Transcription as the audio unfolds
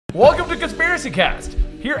Welcome to Conspiracy Cast,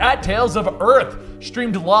 here at Tales of Earth,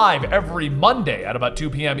 streamed live every Monday at about 2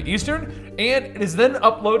 p.m. Eastern, and it is then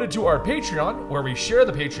uploaded to our Patreon, where we share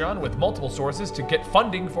the Patreon with multiple sources to get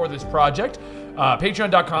funding for this project.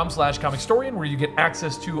 Patreon.com/comicstorian, where you get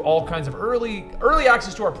access to all kinds of early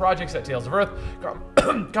access to our projects at Tales of Earth,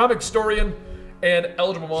 Comicstorian, and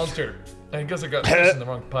Eligible Monster. I guess I got this in the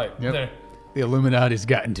wrong pipe. Yep. There. The Illuminati's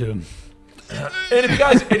gotten to him. And if you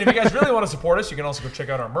guys really want to support us, you can also go check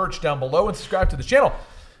out our merch down below and subscribe to the channel.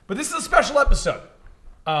 But this is a special episode.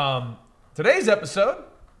 Today's episode,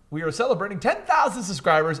 we are celebrating 10,000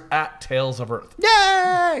 subscribers at Tales of Earth.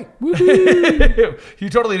 Yay! You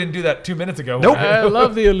totally didn't do that 2 minutes ago. Nope. I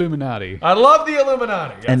love the Illuminati. I love the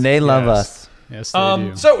Illuminati. Yes. And they love us. Yes, they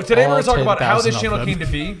do. So today we're All going to talk about how 10,000 this channel of came them.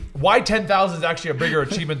 to be, why 10,000 is actually a bigger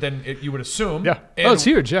achievement than you would assume. Yeah. And, It's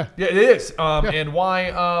huge, yeah. Yeah, it is. And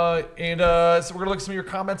why, so we're going to look at some of your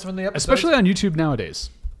comments from the episode. Especially on YouTube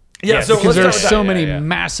nowadays. Yeah, so Because let's there's start with so that. many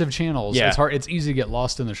massive channels. Yeah. It's hard. It's easy to get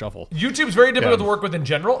lost in the shuffle. YouTube's very difficult Yeah. to work with in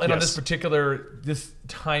general, and on Yes. this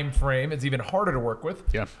time frame, it's even harder to work with.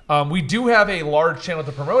 Yeah. We do have a large channel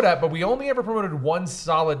to promote at, but we only ever promoted one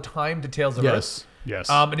solid time to Tales of Earth. Yes.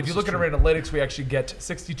 Yes. And if you look at our analytics, we actually get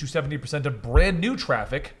 60 to 70% of brand new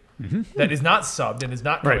traffic that is not subbed and is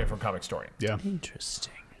not coming Right. from Comicstorian. Yeah.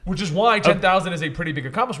 Interesting. Which is why 10,000 is a pretty big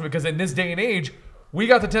accomplishment, because in this day and age, we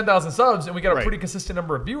got the 10,000 subs and we got a Right. pretty consistent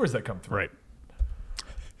number of viewers that come through. Right.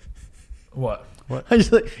 What? I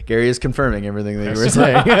just like, Gary is confirming everything that you were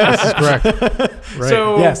saying. This is correct. Right.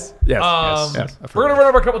 So Yes. Yes. yes. We're gonna run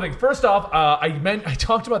over a couple things. First off, I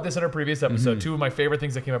talked about this in our previous episode. Two of my favorite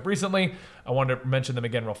things that came up recently. I wanted to mention them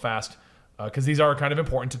again real fast because these are kind of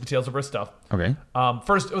important to the Tales of Earth stuff. Okay.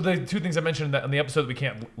 First, the two things I mentioned in the episode that we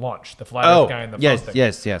can't launch: the flat Oh, Earth guy and the yes, phone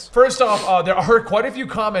thing. yes. First off, there are quite a few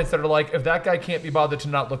comments that are like, if that guy can't be bothered to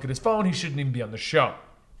not look at his phone, he shouldn't even be on the show.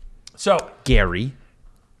 So, Gary.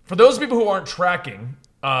 for those people who aren't tracking,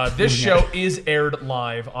 this show is aired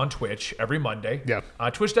live on Twitch every Monday. Yeah.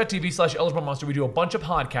 Twitch.tv/Eligible Monster. We do a bunch of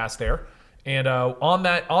podcasts there. And on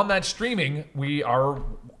that streaming, we are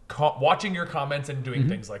watching your comments and doing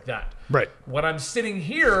things like that. Right. When I'm sitting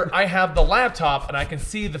here, I have the laptop and I can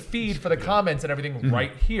see the feed for the comments and everything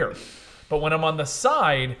right here. But when I'm on the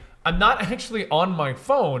side, I'm not actually on my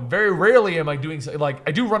phone. Very rarely am I doing like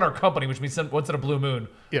I do run our company, which means once in a blue moon,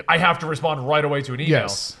 Yep. I have to respond right away to an email.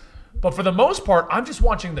 Yes. But for the most part, I'm just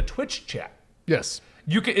watching the Twitch chat. Yes.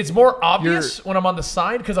 It's more obvious when I'm on the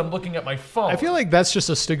side because I'm looking at my phone. I feel like that's just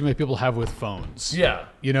a stigma people have with phones. Yeah.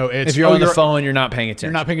 You know, it's If you're on the phone, you're not paying attention.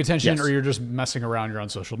 you're not paying attention, Yes. or you're just messing around. You're on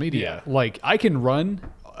social media. Yeah. Like I can run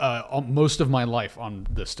most of my life on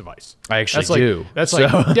this device. I actually That's like, do. That's So-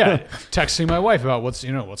 like texting my wife about what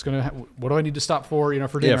do I need to stop for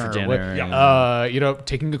for dinner? for dinner, What,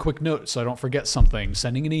 taking a quick note so I don't forget something,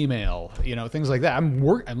 sending an email, things like that. I'm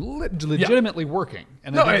legitimately working,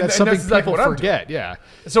 and I think that's something exactly people what I'm forget. Yeah.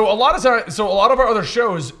 So a lot of our other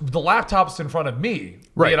shows, the laptop's in front of me.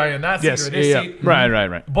 Right. Be it I in that seat Yes, or this yeah, seat.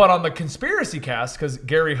 Right. But on the Conspiracy Cast, because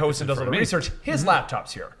Gary hosts and does all the research, his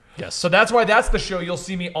laptop's here. Yes. So that's why that's the show you'll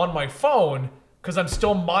see me on my phone because I'm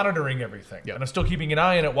still monitoring everything. Yep. And I'm still keeping an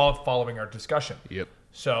eye on it while following our discussion. Yep.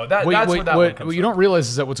 So that's where that one comes what you don't realize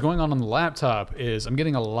is that what's going on the laptop is I'm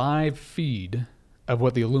getting a live feed of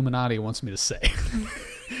what the Illuminati wants me to say.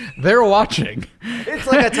 They're watching. It's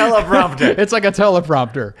like a teleprompter. It's like a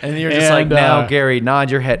teleprompter. And you're just like, now, Gary,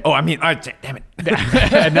 nod your head. Oh, I mean, damn it.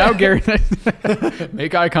 And now Gary,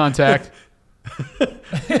 make eye contact.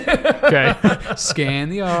 Okay. Scan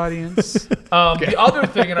the audience. The other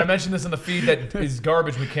thing, and I mentioned this in the feed that is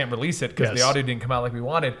garbage, we can't release it because the Yes. audio didn't come out like we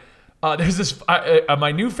wanted. There's this,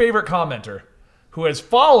 my new favorite commenter who has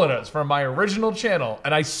followed us from my original channel,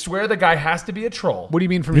 and I swear the guy has to be a troll. What do you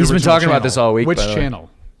mean from He's your been original talking about channel? this all week, Which by the way. channel?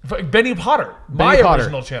 Benny Potter, Benny my Potter.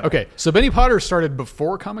 original channel. Okay, so Benny Potter started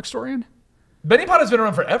before Comicstorian? Benny Potter's been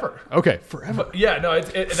around forever. Okay, forever. But yeah, no,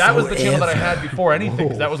 that was the channel that I had before anything,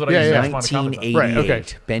 because that was what I used to respond to comments on. 1988. Right,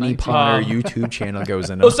 okay. Benny Potter YouTube channel goes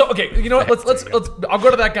in. Oh, so okay, you know what? Let's. I'll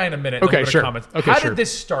go to that guy in a minute. and Okay, then we'll go to sure. Comments. Okay, How sure. did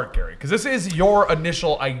this start, Gary? Because this is your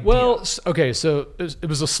initial idea. Well, okay, so it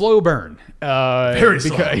was a slow burn. Very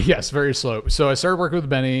slow. Yes, very slow. So I started working with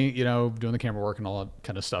Benny, doing the camera work and all that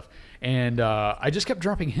kind of stuff. And I just kept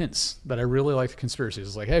dropping hints that I really liked conspiracies.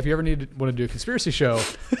 It's like, hey, if you ever want to do a conspiracy show,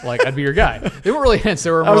 like I'd be your guy. They weren't really hints.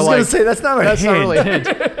 They were more I was like, going to say, that's not a that's hint. not really a hint.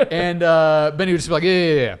 And Benny would just be like,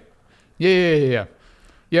 yeah.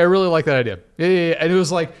 Yeah, I really like that idea. Yeah. And it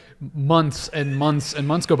was like months and months and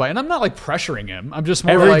months go by. And I'm not like pressuring him. I'm just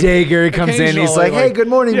more Every like, day Gary comes in, he's like, hey, good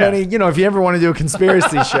morning, yeah. Benny. If you ever want to do a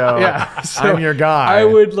conspiracy show, Yeah, so I'm your guy. I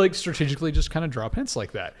would like strategically just kind of drop hints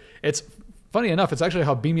like that. It's funny enough, it's actually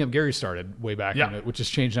how Beam Me Up Gary started way back, Yeah. which has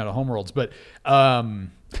changed now to Homeworlds. But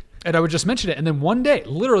and I would just mention it, and then one day,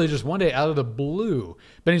 literally just one day, out of the blue,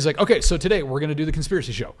 Benny's like, "Okay, so today we're gonna do the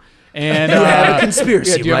conspiracy show." And have a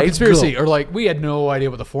conspiracy, yeah, do you have a right? conspiracy, Go. or like we had no idea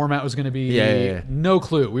what the format was going to be. Yeah. No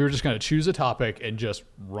clue. We were just going to choose a topic and just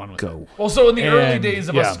run with Go. it. Well, so in the early And, days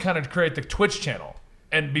of us kind of create the Twitch channel,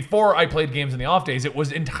 and before I played games in the off days, it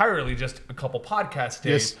was entirely just a couple podcast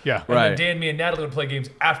days. Yes, yeah. And then Right. Dan, me, and Natalie would play games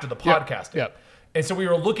after the Yep, podcast. yep. And so we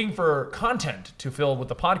were looking for content to fill with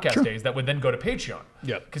the podcast days that would then go to Patreon.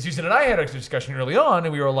 Yep. Because Houston and I had a discussion early on,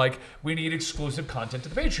 and we were like, we need exclusive content to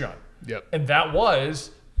the Patreon. Yep. And that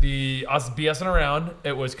was us BSing around.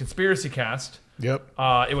 It was Conspiracy Cast. Yep.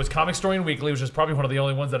 It was Comic Story and Weekly, which is probably one of the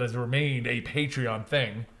only ones that has remained a Patreon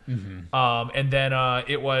thing. And then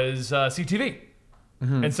it was CTV.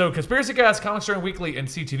 And so Conspiracy Cast, Comic Story and Weekly, and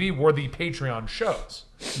CTV were the Patreon shows.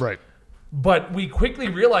 Right. But we quickly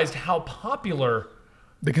realized how popular.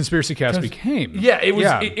 The conspiracy cast became. Yeah, it was.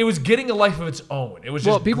 It was getting a life of its own. It was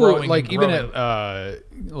just people growing like and even growing.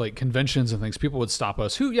 at like conventions and things, people would stop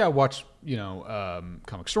us who watch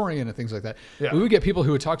Comic Story and things like that. Yeah. We would get people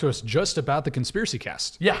who would talk to us just about the conspiracy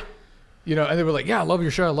cast. Yeah. And they were like, "Yeah, I love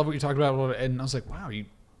your show. I love what you talked about." And I was like, "Wow,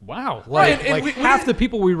 Right, like, and like we half didn't- the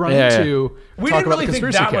people we run Yeah, into We talk didn't about really the think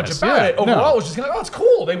conspiracy that much cast." about it. Overall, no. it was just kind of, oh, it's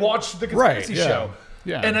cool. They watched the conspiracy Right, yeah. show.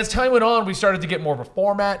 Yeah. And as time went on, we started to get more of a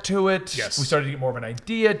format to it. Yes. We started to get more of an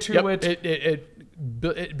idea to Yep. it.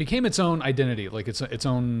 It became its own identity, like its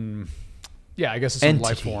own. Yeah, I guess its own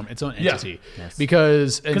life Entity. form, its own Yeah. entity.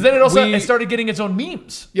 Because Because then it started getting its own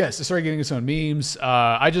memes. Yes, it started getting its own memes.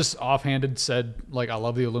 I just offhanded said like I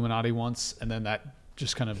love the Illuminati once, and then that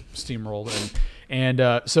just kind of steamrolled. And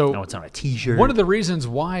so No, it's on a T-shirt. one of the reasons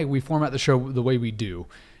why we format the show the way we do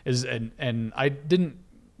is, and I didn't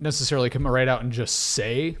necessarily come right out and just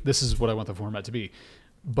say this is what I want the format to be,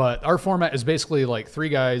 but our format is basically like three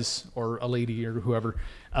guys or a lady or whoever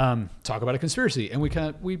talk about a conspiracy, and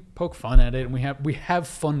we poke fun at it, and we have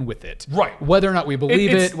fun with it, Right. Whether or not we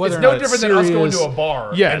believe It's it, whether it's or no not different it's than us going serious. to a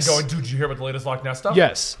bar Yes. and going, dude, did you hear about the latest Loch Ness stuff?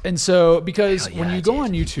 Yes. And so, because Hell when yeah, you I go did.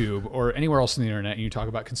 on YouTube or anywhere else on the internet and you talk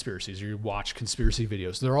about conspiracies or you watch conspiracy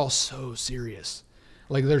videos, they're all so serious.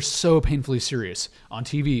 Like, they're so painfully serious on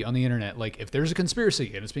TV, on the internet. Like, if there's a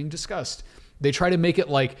conspiracy and it's being discussed, they try to make it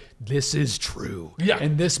like, this is true. Yeah.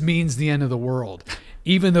 And this means the end of the world,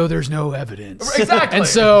 even though there's no evidence. Exactly. And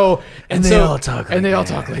so, And they all talk like and they all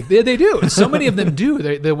that. talk like they do. And so many of them do.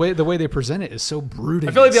 The way they present it is so brooding.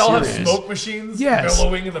 I feel like they all have serious. smoke machines Yes.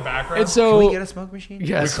 billowing in the background. And so, Can we get a smoke machine?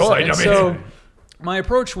 yes. We could, And I mean- so my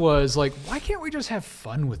approach was like, why can't we just have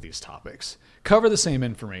fun with these topics? Cover the same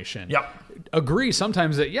information. Yep. Agree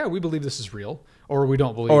sometimes that, yeah, we believe this is real, or we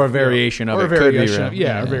don't believe. Or a variation of or it a could be variation real. of-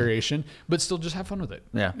 yeah, Yeah. a variation, but still just have fun with it.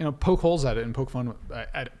 Yeah. Poke holes at it and poke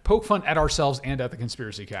fun at ourselves and at the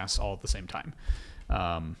conspiracy cast all at the same time.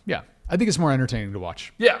 Yeah, I think it's more entertaining to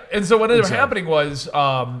watch. Yeah, and so what ended up so- happening was,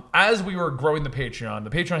 as we were growing the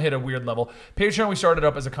Patreon hit a weird level. Patreon, we started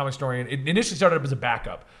up as a comic story, and it initially started up as a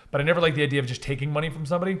backup, but I never liked the idea of just taking money from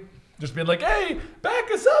somebody. Just being like, hey, back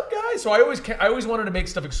us up, guys. So I always wanted to make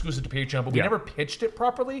stuff exclusive to Patreon, but we Yeah. never pitched it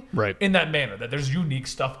properly Right. in that manner, that there's unique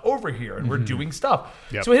stuff over here, and we're doing stuff.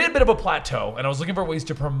 Yep. So it hit a bit of a plateau, and I was looking for ways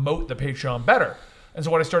to promote the Patreon better. And so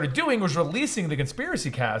what I started doing was releasing the Conspiracy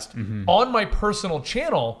Cast on my personal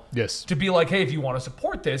channel Yes. to be like, hey, if you want to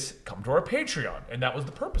support this, come to our Patreon. And that was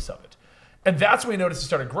the purpose of it. And that's when we noticed it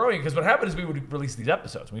started growing, because what happened is we would release these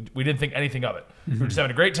episodes. We didn't think anything of it. We were just having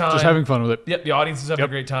a great time. Just having fun with it. Yep, the audience is having Yep.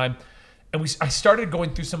 a great time. And I started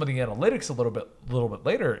going through some of the analytics a little bit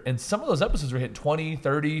later, and some of those episodes were hitting 20,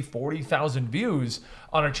 30, 40,000 views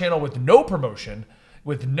on our channel with no promotion,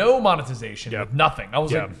 with no monetization, Yep. with nothing. I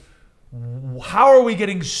was Yeah. like, how are we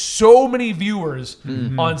getting so many viewers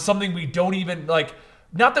on something we don't even like?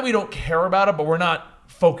 Not that we don't care about it, but we're not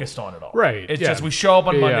focused on it all. Right, It's yeah. just we show up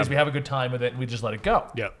on Yeah, Mondays, yeah. we have a good time with it, and we just let it go.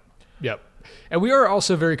 Yep. And we are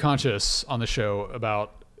also very conscious on the show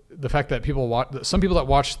about the fact that some people that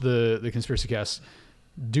watch the Conspiracy Cast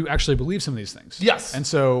do actually believe some of these things. Yes. And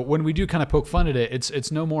so when we do kind of poke fun at it,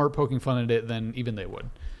 it's no more poking fun at it than even they would.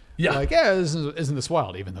 Yeah. Like, yeah, isn't this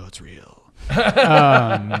wild, even though it's real.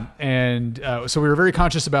 So we were very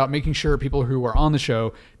conscious about making sure people who were on the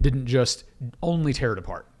show didn't just only tear it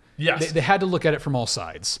apart. Yes. They had to look at it from all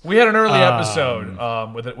sides. We had an early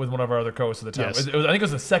episode with one of our other co-hosts at the time. Yes. I think it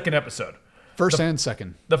was the second episode. First and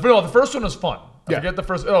second. The first one was fun. I Yeah. forget the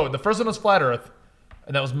first. Oh, the first one was Flat Earth,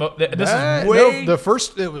 and that was this That- is way. no, the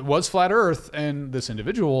first it was Flat Earth, and this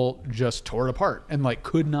individual just tore it apart and like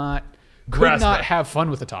could not Grasp it. have fun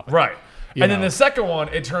with the topic. right. You And then know. the second one,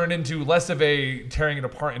 it turned into less of a tearing it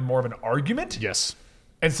apart and more of an argument. Yes.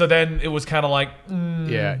 And so then it was kind of like,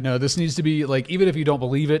 Yeah, no, this needs to be like, even if you don't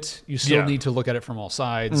believe it, you still Yeah. need to look at it from all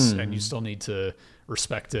sides, and you still need to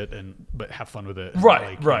respect it but have fun with it. And,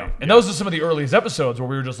 right, like, right. you know, And those are some of the earliest episodes where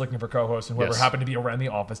we were just looking for co-hosts and whoever Yes. happened to be around the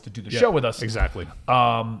office to do the yeah, show with us. Exactly.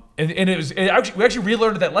 And we actually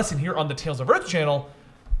relearned that lesson here on the Tales of Earth channel,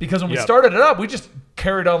 because when we Yep. started it up, we just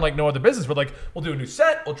carried on like no other business. We're like, we'll do a new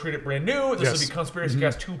set, we'll treat it brand new. This Yes. will be Conspiracy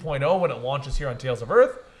Cast 2.0 when it launches here on Tales of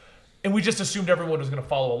Earth. And we just assumed everyone was going to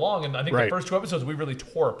follow along. And I think Right. the first 2 episodes, we really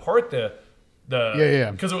tore apart the Yeah.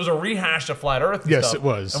 because it was a rehash of Flat Earth. And Yes, stuff. it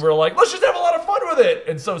was. And we were like, let's just have a lot of fun with it.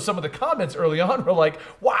 And so some of the comments early on were like,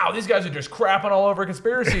 wow, these guys are just crapping all over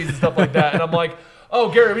conspiracies and stuff like that. And I'm like, oh,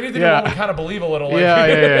 Gary, we need to do Yeah. one we kind of believe a little. Like,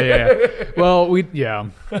 Yeah. Well, yeah.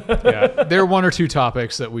 There are 1 or 2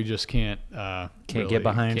 topics that we just can't get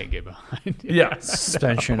behind. Can't get behind. yeah.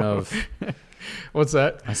 Suspension of. What's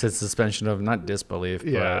that? I said suspension of not disbelief.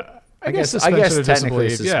 Yeah. But I guess technically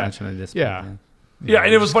disbelief, suspension of disbelief. Yeah. Yeah,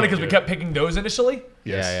 and it was just funny can't because we do it. kept picking those initially.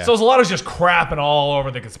 Yes. Yeah. So it was a lot of just crapping all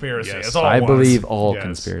over the conspiracy. Yes. That's all I it was. believe all Yes.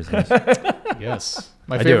 conspiracies. Yes.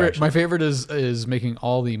 I do, favorite. actually. My favorite is making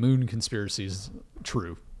all the moon conspiracies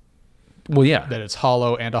true. Well, yeah. That it's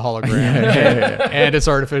hollow and a hologram, and it's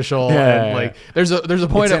artificial. Yeah. And like there's a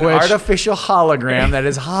point It's at an which artificial hologram that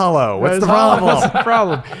is hollow. What's the It's hollow. problem? What's the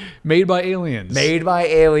problem? Made by aliens. Made by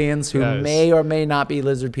aliens who Yes. may or may not be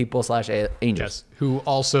lizard people / angels. Yes. Who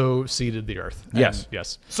also seeded the earth. And Yes.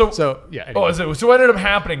 Yes. So yeah. Oh, Anyway. so what ended up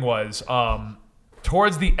happening was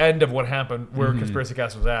towards the end of what happened, where Conspiracy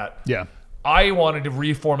Cast was at. Yeah. I wanted to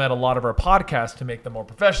reformat a lot of our podcasts to make them more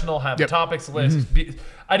professional, have Yep. topics lists.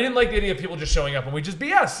 I didn't like the idea of people just showing up and we just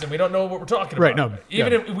BS and we don't know what we're talking Right, about. no,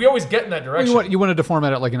 Even yeah. if we always get in that direction. You wanted to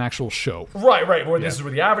format it like an actual show. Right. Where this is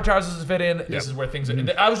where the advertisers fit in. This Yep. is where things.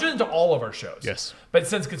 I was doing it to all of our shows. Yes. But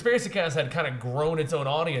since Conspiracy Cast had kind of grown its own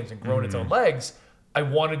audience and grown its own legs, I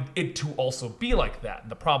wanted it to also be like that.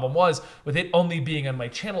 And the problem was with it only being on my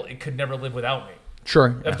channel, it could never live without me.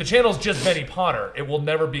 Sure. If the channel's just Benny Potter, it will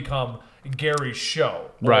never become Gary's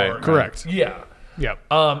show. Right, correct. Yeah. Yep.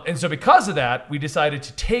 And so because of that, we decided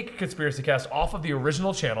to take Conspiracy Cast off of the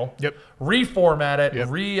original channel. Yep. Reformat it. Yep.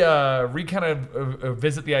 Re kind of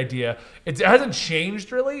visit the idea. It hasn't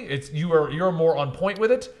changed really. It's you're more on point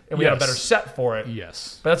with it, and we had a Yes. better set for it.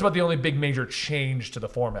 Yes. But that's about the only big major change to the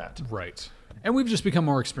format. Right. And we've just become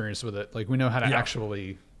more experienced with it. Like we know how to Yeah.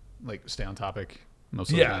 actually like stay on topic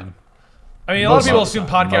most of Yeah. the time. I mean, a lot of Most people of the assume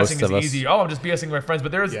time. podcasting Most is of us. easy. Oh, I'm just BSing with my friends,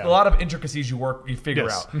 but there's Yeah. a lot of intricacies you figure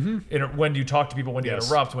Yes. out. When you talk to people, when you Yes.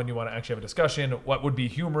 interrupt, when you want to actually have a discussion, what would be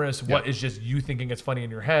humorous, what is just you thinking it's funny in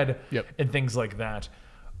your head, Yep. and things like that.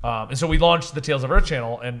 And so we launched the Tales of Earth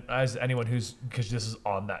channel, and as anyone because this is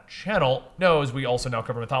on that channel knows, we also now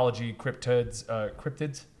cover mythology, cryptids.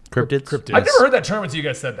 Cryptids. I've never heard that term until you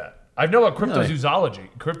guys said that. I know about Really? cryptozoology.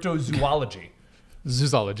 Zoology.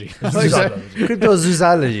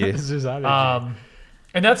 Cryptozoology. Zoology.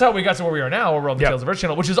 And that's how we got to where we are now, where we're on the Yep. Tales of Earth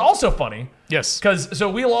channel, which is also funny. Yes. Because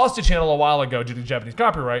so we lost a channel a while ago due to Japanese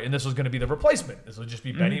copyright, and this was going to be the replacement. This would just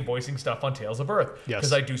be Benny voicing stuff on Tales of Earth. Yes.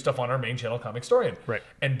 Because I do stuff on our main channel, Comic Storian. Right.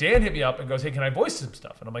 And Dan hit me up and goes, "Hey, can I voice some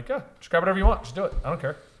stuff?" And I'm like, "Yeah, just grab whatever you want. Just do it. I don't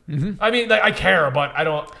care." I mean, like, I care, but I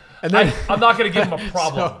don't. And then- I'm not going to give him a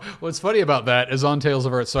problem. So what's funny about that is on Tales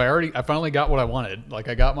of Earth. So I finally got what I wanted. Like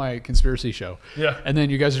I got my conspiracy show. Yeah. And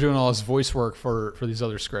then you guys are doing all this voice work for these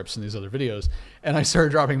other scripts and these other videos. And I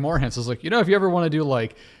started dropping more hints. I was like, if you ever want to do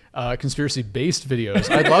like conspiracy based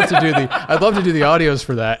videos, I'd love to do the audios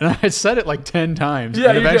for that. And I said it like 10 times. Yeah,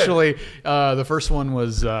 And you did. eventually the first one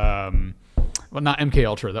was well, not MK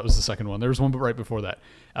Ultra. That was the second one. There was one right before that.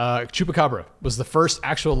 Chupacabra was the first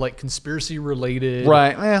actual like conspiracy related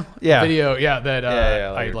Right. Well, yeah. video. Yeah, that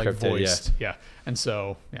yeah, I like like cryptid, voiced. Yeah. And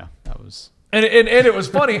so that was And it was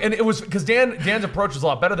funny, and it was because Dan's approach is a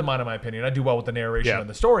lot better than mine, in my opinion. I do well with the narration Yeah. and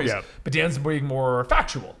the stories, Yeah. but Dan's being more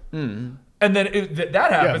factual. And then that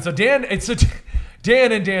happened. Yeah. So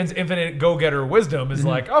Dan and Dan's infinite go-getter wisdom is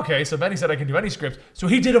like, okay, so Benny said I can do any scripts, so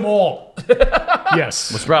he did them all.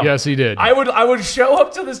 yes. What's the problem? Yes, he did. I would show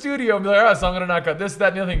up to the studio and be like, all right, so I'm gonna knock out this, that,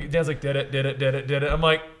 and the other thing. Dan's like, did it. I'm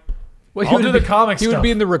like, Well, I'll would do the be- comic He stuff. would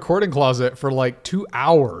be in the recording closet for like 2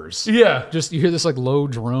 hours. yeah. Just you hear this like low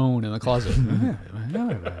drone in the closet. And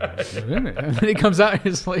he comes out and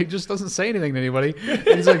he's like, just doesn't say anything to anybody. And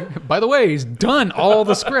he's like, by the way, he's done all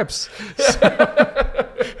the scripts.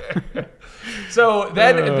 So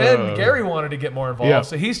then Gary wanted to get more involved, Yeah.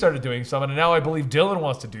 so he started doing some, and now I believe Dylan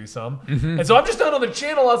wants to do some. And so I'm just done on the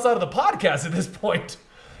channel outside of the podcast at this point.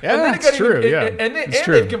 Yeah, and then that's true, yeah. And It's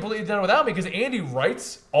true. they've completely done it without me because Andy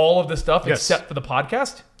writes all of the stuff Yes. except for the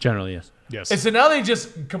podcast. Generally, yes. Yes. And so now they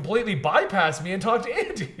just completely bypass me and talk to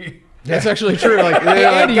Andy. That's actually true. Like, hey,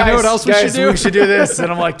 Andy, you know what else we should do? We should do this.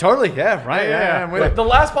 And I'm like, totally, yeah, right, yeah, I'm with it. The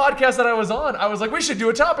last podcast that I was on, I was like, we should do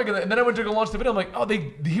a topic. And then I went to go launch the video. I'm like, oh,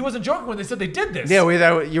 he wasn't joking when they said they did this. Yeah,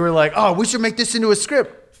 you were like, oh, we should make this into a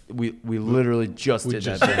script. We literally just did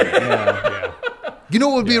that. Yeah. You know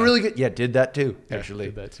what would be really good? Yeah, did that too, actually.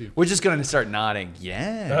 Did that too. We're just going to start nodding.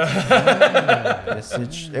 Yeah.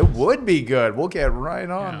 It would be good. We'll get right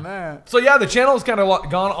on that. So yeah, the channel has kind of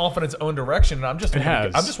gone off in its own direction, and I'm just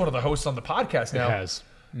has. one of the hosts on the podcast now. It has.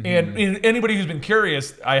 And anybody who's been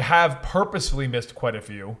curious, I have purposefully missed quite a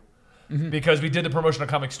few because we did the promotion of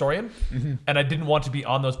Comic Storian, and I didn't want to be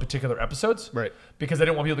on those particular episodes, Right. Because I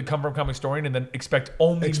didn't want people to come from Comic Storian and then expect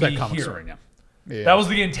only me Comic here. Story, yeah. That was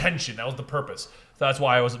the intention. That was the purpose. So that's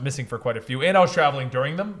why I was missing for quite a few, and I was traveling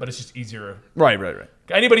during them. But it's just easier. Right.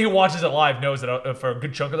 Anybody who watches it live knows that for a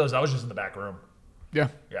good chunk of those, I was just in the back room. Yeah.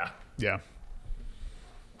 Yeah.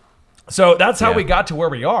 So that's how we got to where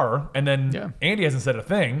we are, and then Andy hasn't said a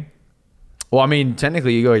thing. Well, I mean,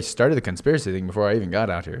 technically, you guys started the conspiracy thing before I even got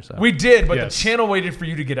out here. So We did, but Yes. the channel waited for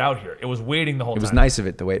you to get out here. It was waiting the whole time. it was nice of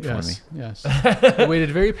it to wait for me. Yes. We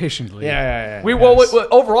waited very patiently. Yeah.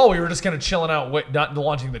 Overall, we were just kind of chilling out, not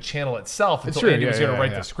launching the channel itself until true. Andy was Yeah, here to yeah,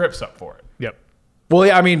 write yeah. the scripts up for it. Yep. Well,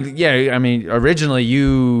 yeah, I mean, originally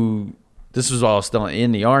this was all still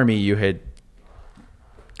in the Army. You had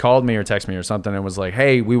called me or texted me or something and was like,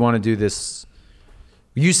 hey, we want to do this.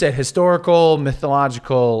 You said historical,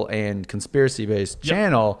 mythological, and conspiracy-based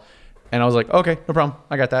channel. And I was like, okay, no problem.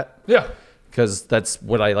 I got that. Yeah. Because that's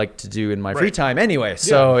what I like to do in my free time anyway.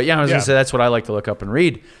 So, I was going to say that's what I like to look up and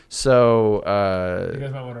read. So, You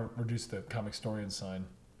guys might want to reduce the Comic Storian sign.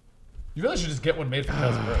 You really should just get one made for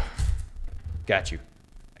Tales of Earth. got you.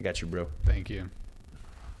 I got you, bro. Thank you.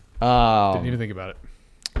 Didn't even think about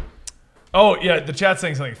it. Oh, yeah, the chat's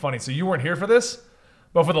saying something funny. So you weren't here for this,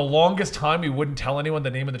 but for the longest time, we wouldn't tell anyone the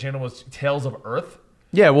name of the channel was Tales of Earth.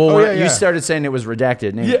 Yeah, well, yeah. you started saying it was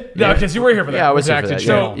redacted. Yeah, because you were here for that. Yeah, I was here for Redacted that.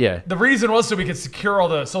 channel. Yeah. The reason was so we could secure all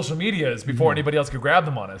the social medias before anybody else could grab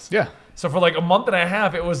them on us. Yeah. So for like a month and a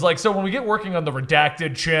half, it was like, so when we get working on the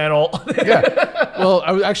redacted channel. Well,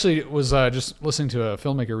 I was just listening to a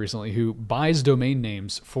filmmaker recently who buys domain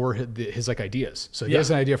names for his like ideas. So he has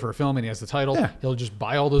an idea for a film and he has the title. Yeah. He'll just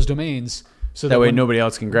buy all those domains. So That way when- nobody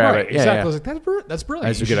else can grab Right, it. Yeah, exactly. yeah. I was like, that's brilliant.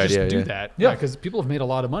 That's a You good should just idea, do yeah. that. Yeah. Because people have made a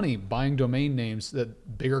lot of money buying domain names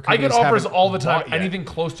that bigger I companies get offers haven't all the time. bought yet. Anything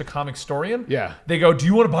close to Comic Storian. Yeah. They go, do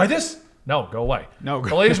you want to buy this? No, go away. No,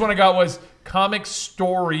 The latest one I got was Comic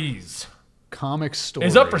Stories. Comic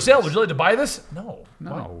stories. Is up for sale. Would you like to buy this? No. Why?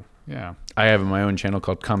 No. Yeah. I have my own channel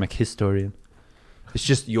called Comic Historian. It's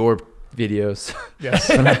just your videos. Yes.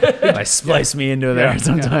 I splice me into there Yeah.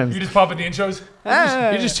 sometimes. You just pop in the intros.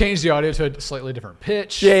 You just change the audio to a slightly different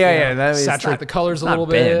pitch. Yeah. That is Saturate not- the colors a not little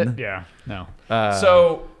Ben. bit. Yeah. No.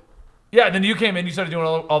 So, yeah, then you came in, you started doing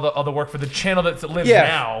all the work for the channel that lives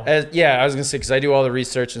now. I was gonna say because I do all the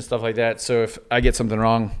research and stuff like that. So if I get something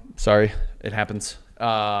wrong, sorry, it happens.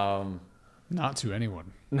 Not to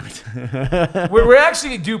anyone. we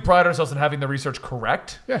actually do pride ourselves in having the research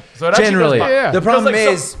correct. Yeah. So it actually Generally, does Yeah. the Because, problem like,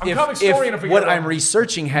 so is I'm Comic Storian if we what get it I'm wrong.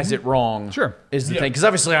 researching has it wrong. Sure. is the Yeah. thing because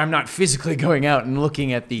obviously I'm not physically going out and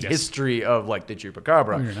looking at the history of like the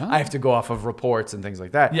Chupacabra. No, you're not. I have to go off of reports and things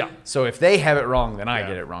like that. Yeah. So if they have it wrong, then I Yeah.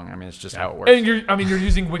 get it wrong. I mean, it's just how it works. And you're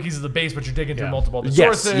using wikis as the base, but you're digging through Yeah. multiple other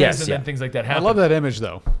Yes, sources, yes, and yeah. then things like that I happen. love that image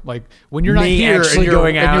though. Like when you're not Me here actually and you're,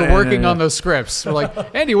 going out and you're and- working on those scripts. We're like,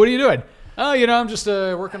 Andy, what are you doing? Oh, I'm just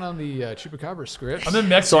working on the Chupacabra scripts. I'm in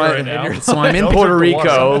Mexico right now. I'm in Don't Puerto drink the water.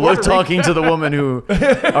 Rico. I'm in We're Puerto talking to the woman who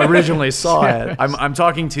originally saw it. I'm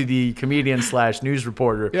talking to the comedian / news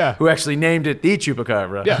reporter Yeah. who actually named it the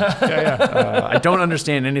Chupacabra. yeah. I don't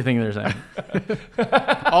understand anything they're saying.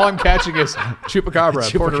 All I'm catching is Chupacabra,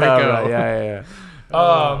 Puerto Chupacabra, Rico. yeah.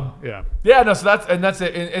 Yeah. Yeah, no, so that's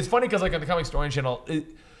it. And it's funny because like on the Comic Storian channel,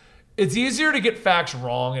 it's easier to get facts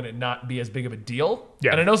wrong and it not be as big of a deal.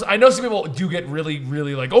 Yeah. And I know some people do get really,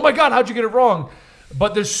 really like, oh my God, how'd you get it wrong?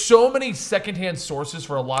 But there's so many secondhand sources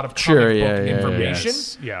for a lot of comic book information.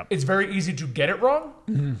 Yes, yeah. It's very easy to get it wrong.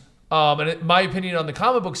 My opinion on the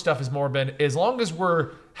comic book stuff has more been as long as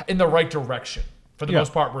we're in the right direction. For the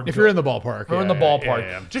most part, we're If good. you're in the ballpark. We're in yeah, the yeah, ballpark.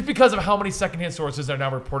 yeah, yeah. Just because of how many secondhand sources are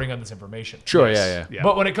now reporting on this information. Sure, Yes. yeah. Yeah.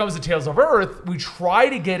 But when it comes to Tales of Earth, we try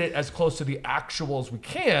to get it as close to the actual as we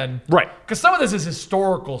can. Right. Because some of this is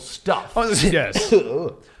historical stuff. Yes.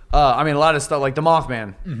 I mean, a lot of stuff like the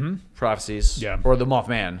Mothman prophecies, Yeah. or the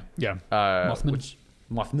Mothman, Yeah.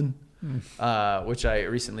 Mothman. which I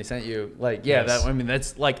recently sent you. Like, Yes.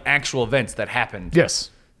 that's like actual events that happened.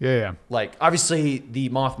 Yes. Yeah. Like, obviously, the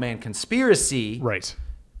Mothman conspiracy Right.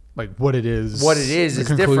 like what it is. What it is the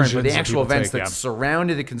different, but conclusions the that actual people events take, that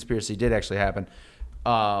surrounded the conspiracy did actually happen.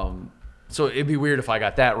 So it'd be weird if I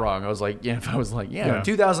got that wrong. I was like, if I was like, in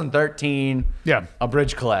 2013, a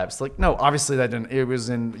bridge collapsed. Like, no, obviously that didn't. It was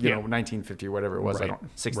in 1950 or whatever it was. Right.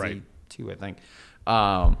 62, I think.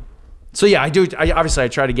 So yeah, I do. I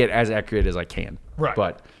try to get as accurate as I can. Right.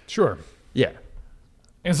 But Sure. yeah.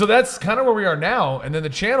 And so that's kind of where we are now. And then the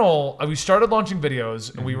channel, we started launching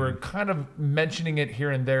videos, and we were kind of mentioning it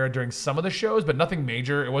here and there during some of the shows, but nothing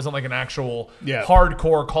major. It wasn't like an actual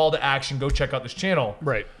hardcore call to action, go check out this channel.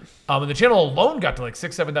 Right. And the channel alone got to like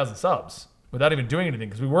 7,000 subs without even doing anything,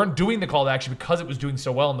 because we weren't doing the call to action because it was doing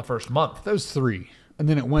so well in the first month. That was 3. And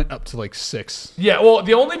then it went up to like 6. Yeah, well,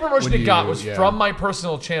 the only promotion When it got you- was yeah. from my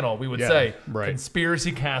personal channel. We would say, right.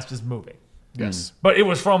 Conspiracy Cast is moving. Yes. But it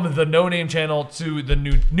was from the no-name channel to the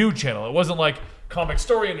new channel. It wasn't like Comic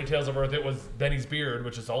Story into Tales of Earth. It was Benny's Beard,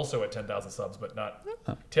 which is also at 10,000 subs, but not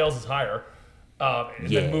Tales is higher. And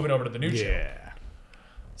then moving over to the new channel. Yeah.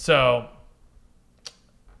 So,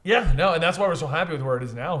 and that's why we're so happy with where it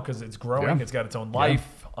is now, because it's growing. Yeah. It's got its own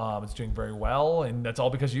life. It's doing very well, and that's all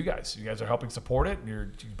because you guys. You guys are helping support it.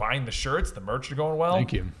 You're buying the shirts. The merch are going well.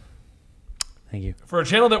 Thank you. Thank you. For a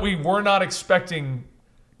channel that we were not expecting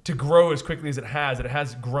to grow as quickly as it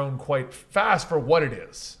has grown quite fast for what it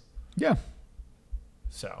is. Yeah.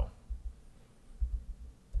 So,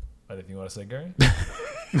 anything you want to say, Gary?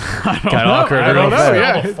 Kind of awkward. I don't know. Smell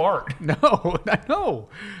Yeah. a fart. No, I know.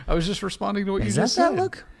 I was just responding to what you Is just that said. that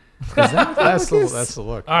look? Is that what that That's look is? that's the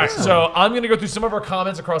look. All right, so I'm going to go through some of our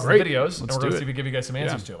comments across Great. the videos, and Let's we're going do to see if it. we give you guys some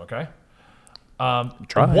answers to them, okay?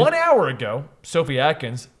 Try. 1 hour ago, Sophie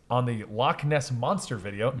Atkins on the Loch Ness Monster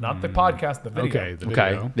video, not the podcast, the video. Okay. The Okay.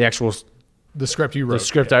 video. The actual The script you wrote. the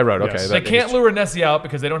script I wrote. Okay. Yes. They that can't is- lure Nessie out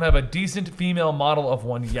because they don't have a decent female model of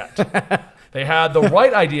one yet. They had the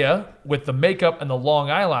right idea with the makeup and the long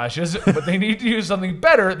eyelashes, but they need to use something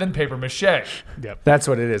better than paper mache. Yep. That's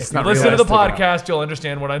what it is. It's If you not listen to the realistic enough. podcast, you'll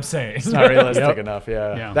understand what I'm saying. It's not realistic Yep. enough.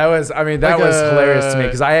 Yeah. Yeah. That was. I mean, that Like was a- hilarious to me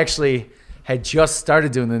because I actually had just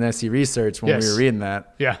started doing the Nessie research when Yes. we were reading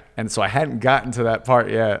that. Yeah. And so I hadn't gotten to that part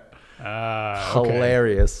yet. Okay.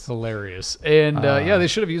 Hilarious. Hilarious. And they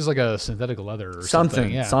should have used like a synthetic leather or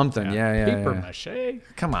something. Something. Yeah. Paper mache.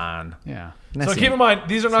 Come on. Yeah. So Nessie. keep in mind,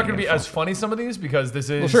 these are not going to be as funny, some of these, because this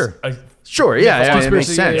is sure. Sure. Yeah. It's yeah, it makes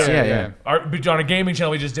conspiracy, sense. yeah, Yeah. on a gaming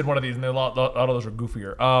channel, we just did one of these, and a lot of those were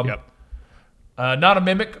goofier. Yep. Not a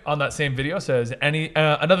Mimic on that same video says,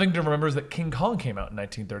 another thing to remember is that King Kong came out in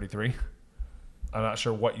 1933. I'm not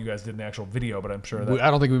sure what you guys did in the actual video, but I'm sure that...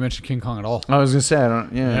 I don't think we mentioned King Kong at all. I was gonna say. I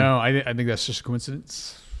don't. Yeah. No, I think that's just a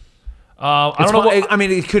coincidence. I don't know what... I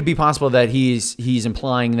mean, it could be possible that he's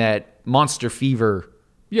implying that Monster Fever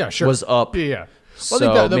Yeah, sure. was up. Yeah, yeah. Well, So I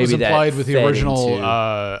think that was maybe that implied with the fed original,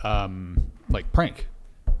 into- like prank.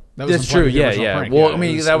 That was That's implied true. with the Yeah, original yeah. prank. Well, Yeah, I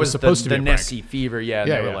mean, it that was supposed to the be a prank. Nessie Fever. Yeah,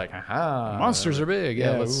 Yeah, they were yeah. like, aha. Monsters are big.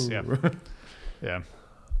 Yeah, let's. ooh. Yeah. Yeah.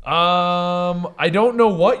 I don't know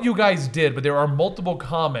what you guys did, but there are multiple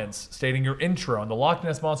comments stating your intro on the Loch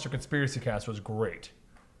Ness Monster Conspiracy Cast was great.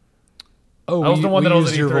 Oh, That was the one that I was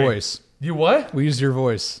used at your E3. voice. You what? We used your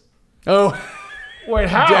voice. Oh, Wait,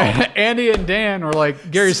 how? Andy and Dan were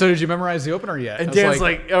like, Gary, so did you memorize the opener yet? and I was Dan's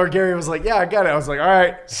like, or Gary was like, yeah, I got it. I was like, all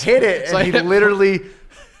right, hit it. And he like- literally,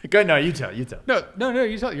 go, no, you tell. no,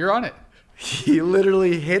 you tell. You're on it. He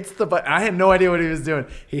literally hits the button. I had no idea what he was doing.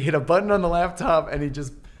 He hit a button on the laptop and he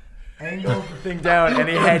just angled the thing down and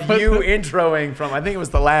he had you introing from, I think it was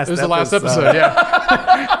the last It was the last episode.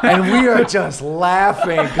 Yeah. And we are just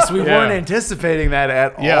laughing because we weren't anticipating that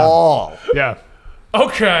at Yeah. all. Yeah.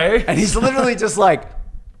 Okay. And he's literally just like,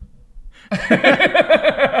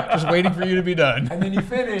 Just waiting for you to be done. and then you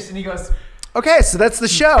finish and he goes, okay, so that's the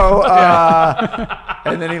show.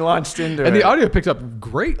 And then he launched into And it. the audio picked up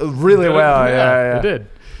great. really well. Yeah. It did. It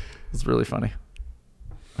was really funny.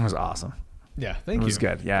 It was awesome. Yeah. Thank It you. was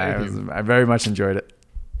good. Yeah, Thank it was, you. I very much enjoyed it.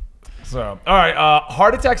 So, all right.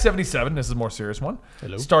 Heart Attack 77. This is a more serious one.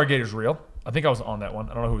 Hello. Stargater's real. I think I was on that one.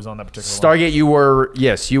 I don't know who was on that particular one. Stargate, you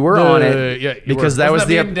were on it. Yeah, you because were. that was Wasn't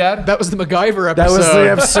the that me and Dad? That was the MacGyver that episode. was the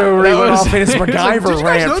episode where he went off in his Did you MacGyver guys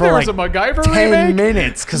rant know for there like was a MacGyver 10 remake?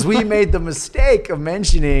 minutes because we made the mistake of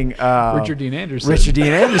mentioning Richard Dean Anderson. Richard Dean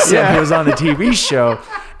Anderson, who was on the TV show.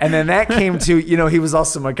 And then that came to, he was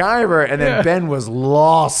also MacGyver. And then Ben was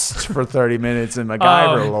lost for 30 minutes in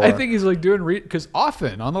MacGyver lore. I think he's like doing because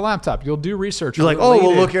often on the laptop you'll do research. You're like, oh, we'll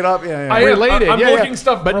related- look it up. Yeah, yeah. I am. related. I'm yeah, looking yeah.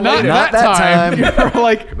 stuff but related. not that time. You're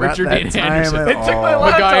like Not Richard that Dean time Anderson. at They took my all.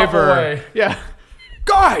 laptop MacGyver. away. Yeah.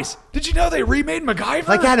 guys, did you know they remade MacGyver?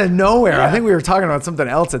 Like out of nowhere. I think we were talking about something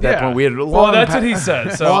else at that Yeah. point. We had Well, that's what he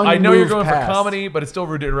said. So long I know you're move going past. for comedy, but it's still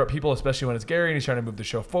rude to interrupt people, especially when it's Gary and he's trying to move the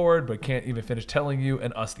show forward, but can't even finish telling you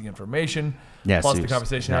and us the information. Yeah, Plus the seriously.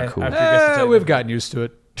 conversation Not after cool. he gets to tell We've you. gotten used to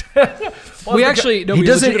it. Plus We the actually no. He we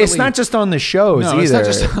doesn't. It's legitimately- not just on the shows No, either. it's not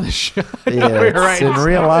just on the show. Yeah, No, you're it's in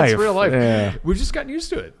real life. It's real life. Yeah. We've just gotten used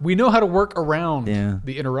to it. We know how to work around Yeah.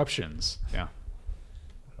 the interruptions. Yeah.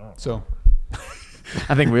 So,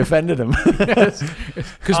 I think we offended him. because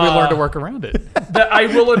we learned to work around it. that I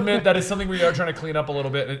will admit that is something we are trying to clean up a little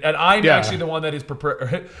bit, and I'm Yeah. actually the one that is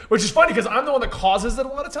prepared, which is funny because I'm the one that causes it a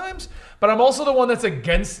lot of times, but I'm also the one that's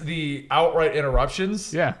against the outright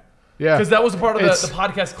interruptions. Yeah. Yeah. Because that was a part of It's- the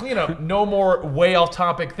podcast cleanup. No more way off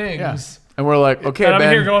topic things. And we're like, okay, And I'm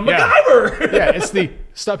Ben. here going, Yeah. MacGyver! Yeah, it's the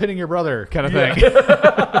stop hitting your brother kind of thing.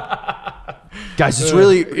 Guys, it's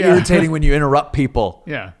really irritating when you interrupt people.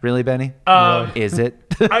 Yeah. Really, Benny? Is it?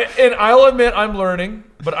 And I'll admit I'm learning,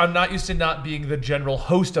 but I'm not used to not being the general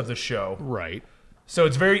host of the show. Right. So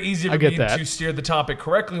it's very easy for get me that. to steer the topic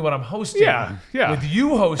correctly when I'm hosting. Yeah, yeah. With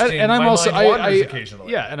you hosting, And I'm my also mind wanders I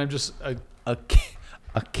occasionally. yeah, and I'm just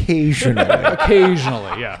Occasionally.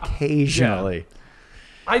 occasionally, yeah. Occasionally.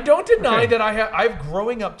 I don't deny Okay. that I have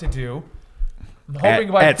growing up to do. I'm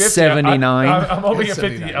hoping by At 50, 79? I'm hoping At at 50,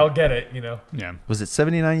 79. I'll get it. You know. Yeah. Was it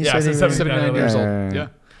 79 you Yeah, said? I said he was? 79 79 years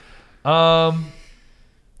Yeah. old. Yeah.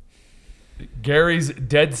 Gary's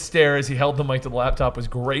dead stare as he held the mic to the laptop was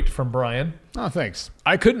great from Brian. Oh, thanks.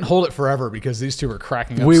 I couldn't hold it forever because these two were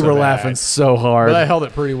cracking up. We so were bad. laughing so hard. But I held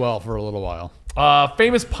it pretty well for a little while.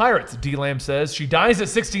 Famous Pirates, D. Lamb says. She dies at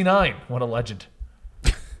 69. What a legend.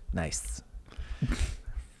 Nice.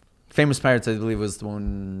 Famous Pirates, I believe, was the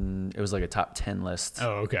one. It was like a top 10 list.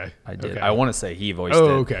 Oh, okay. I did. Okay. I want to say he voiced Oh,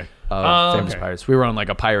 it. okay. Famous Okay. Pirates. We were on like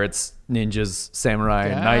a Pirates, Ninjas, Samurai,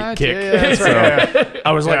 and Knight Gotcha. kick. Yeah, that's right. Yeah.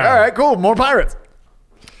 I was like, Yeah. all right, cool, more Pirates.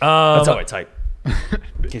 That's how I type.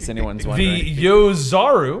 In case anyone's wondering. The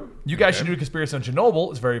Yozaru, you guys should do a conspiracy on Chernobyl.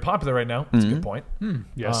 It's very popular right now. That's a good point.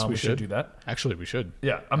 Yes, we should do that. Actually, we should.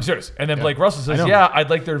 Yeah, I'm serious. And then Blake Russell says, know. yeah, I'd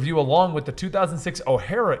like to review along with the 2006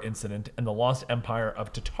 O'Hara incident and the Lost Empire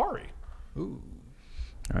of Tatari.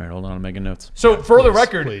 All right, hold on, I'm making notes. So for the please,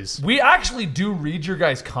 record, please. we actually do read your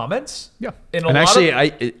guys' comments. Yeah. In a And lot actually,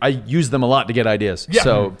 of, I use them a lot to get ideas. Yeah.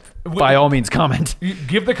 So We- by all means, comment. you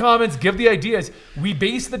give the comments, give the ideas. We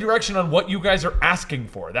base the direction on what you guys are asking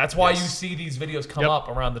for. That's why you see these videos come Yep. up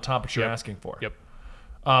around the topics you're Yep. asking for. Yep.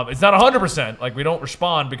 It's not 100%. Like, we don't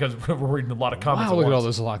respond because we're reading a lot of comments. Wow, at look at all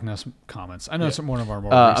once. those Loch Ness comments. I know it's one of our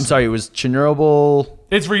more I'm recent- sorry, it was Chernobyl.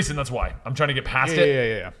 It's recent, that's why. I'm trying to get past Yeah,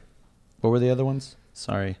 it. yeah. What were the other ones?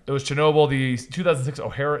 Sorry. It was Chernobyl, the 2006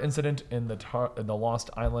 O'Hara incident in the lost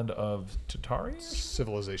island of Tatari?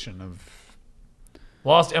 Civilization of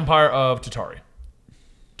Lost Empire of Tatari.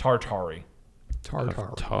 Tartari.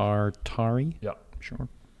 Tartar. Tartari? Yep. Sure. I've never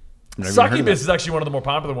even heard of Succubus is actually one of the more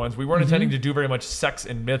popular ones. We weren't intending to do very much sex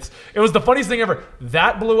and myths. It was the funniest thing ever.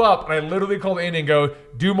 That blew up, and I literally called Andy and go,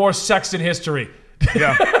 do more sex in history.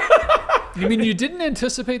 Yeah. You mean you didn't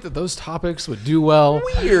anticipate that those topics would do well?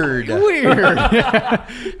 Weird. Weird.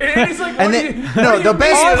 And Andy's like, what And do then- you, no, what do you the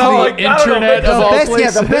best- mean? And I'm the like, I don't know, internet man. of all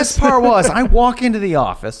places. The best part was I walk into the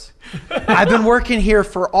office. I've been working here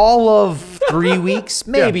for all of 3 weeks,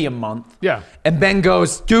 maybe a month. Yeah. And Ben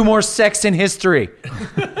goes, do more sex in history.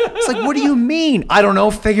 It's like, what do you mean? I don't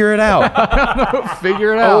know. Figure it out.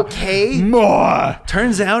 Figure it out. Okay. More.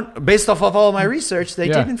 Turns out, based off of all my research, they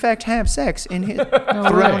Yeah. did in fact have sex in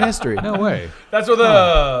throughout history. No way. That's where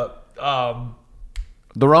the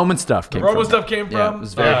The Roman stuff came Roman from. stuff came from. Yeah, it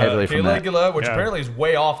was very heavily from that. Caligula, which Yeah. apparently is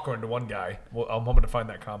way off according to one guy. Well, I'm hoping to find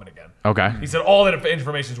that comment again. Okay. He said all that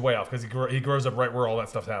information is way off because he grows up right where all that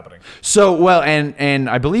stuff's happening. So, well, and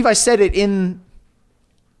I believe I said it in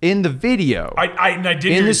the video. I did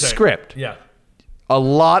hear In you the say it. script. Yeah. A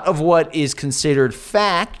lot of what is considered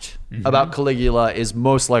fact Mm-hmm. about Caligula is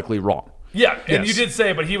most likely wrong. Yeah, and Yes. you did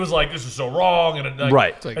say, but he was like, "This is so wrong," and like,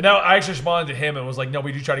 Right. And now I actually responded to him and was like, "No,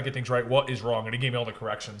 we do try to get things right. What is wrong?" And he gave me all the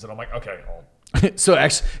corrections, and I'm like, "Okay." Well, So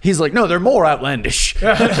actually, he's like, no, they're more outlandish.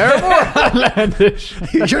 They're more outlandish.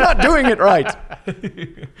 You're not doing it right.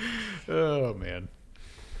 Oh man.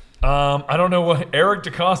 I don't know what Eric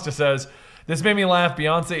DaCosta says. This made me laugh.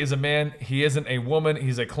 Beyonce is a man. He isn't a woman.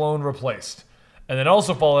 He's a clone replaced. And then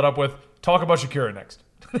also followed up with, "Talk about Shakira next."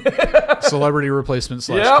 Celebrity replacement /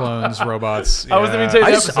 Yep. clones, robots. I wasn't even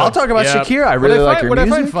Yeah. taking I'll talk about Yeah. Shakira. I really like her What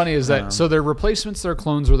music. I find funny is that so they're replacements, they're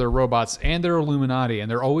clones, or they're robots, and they're Illuminati, and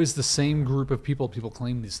they're always the same group of people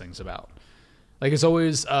claim these things about. Like it's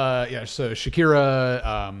always so Shakira,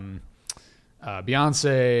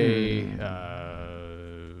 Beyonce,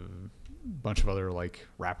 bunch of other like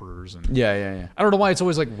rappers and Yeah. I don't know why it's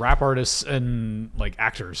always like rap artists and like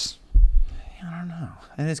actors. I don't know.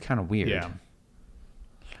 And it's kind of weird. Yeah.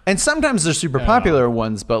 And sometimes they're super I don't know. popular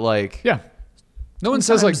ones, but like, Yeah. No one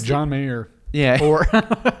says like Sometimes John Mayer yeah. or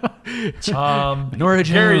Nora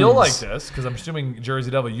Gary, you'll like Jones. this because I'm assuming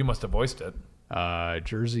Jersey Devil, you must have voiced it.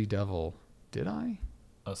 Jersey Devil. Did I?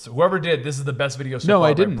 So whoever did, this is the best video so No, far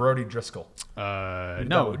I by didn't. Brody Driscoll.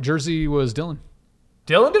 No, Jersey was Dylan.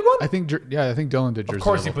 Dylan did one? I think Dylan did Jersey. Of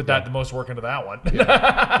course, he Devil. put that the most work into that one.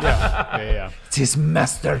 Yeah. It's his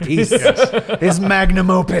masterpiece. His magnum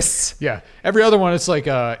opus. Yeah. Every other one, it's like,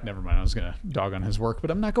 never mind. I was gonna dog on his work,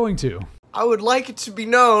 but I'm not going to. I would like it to be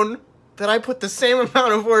known that I put the same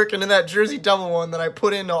amount of work into that Jersey Devil one that I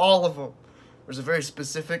put into all of them. There's a very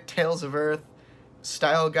specific Tales of Earth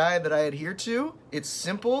style guide that I adhere to. It's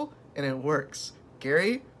simple and it works.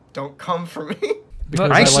 Gary, don't come for me.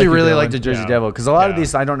 Because I actually you, really Dylan. like the Jersey Yeah. Devil because a lot of Yeah.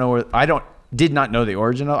 these I did not know the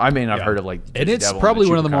origin of. I mean, I've Yeah. heard of like And Jersey it's Devil probably and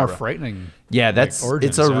one of the more Chupacabra. frightening. Yeah, that's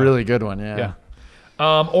origins, it's a yeah. really good one. Yeah.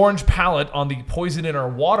 Yeah. Orange Palette on the Poison in Our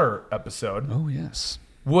Water episode. Oh yes.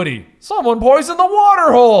 Woody, someone poisoned the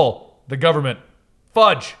water hole. The government.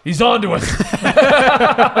 Fudge, he's on to us.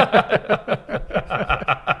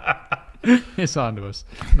 It's on to us.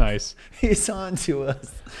 Nice. He's on to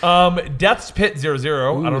us. Death's Pit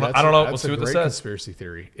 00. I don't know. We'll see what this great says. Conspiracy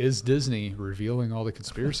theory. Is Disney revealing all the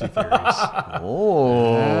conspiracy theories?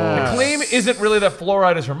 Oh. The claim isn't really that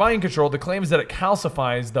fluoride is for mind control. The claim is that it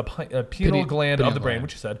calcifies the pineal gland of pineal the brain, gland.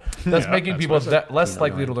 which you said, thus Yeah, making that's people what I said. less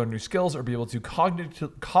likely to learn new skills or be able to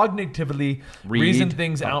cognitively reason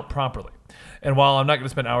things out properly. And while I'm not going to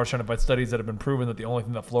spend hours trying to find studies that have been proven that the only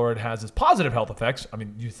thing that fluoride has is positive health effects, I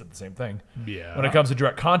mean, you said the same thing. Yeah. When it comes to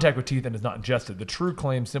direct contact with teeth and is not ingested, the true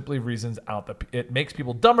claim simply reasons out that it makes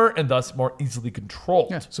people dumber and thus more easily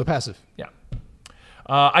controlled. Yeah. So passive. Yeah.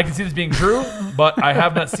 I can see this being true, but I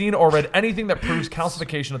have not seen or read anything that proves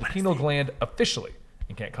calcification of the pineal gland officially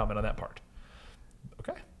and can't comment on that part.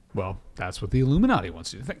 Okay. Well, that's what the Illuminati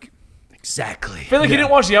wants you to think. Exactly. I feel like he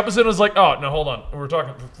didn't watch the episode and was like, oh, no, hold on. We're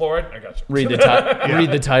talking fluoride? I got you. Read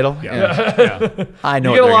the title. Yeah. I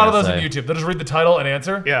know. You get what a lot of they're those gonna on say. YouTube. They'll just read the title and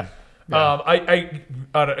answer. Yeah. I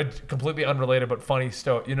completely unrelated but funny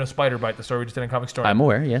story. You know Spider Bite, the story we just did in Comic Story? I'm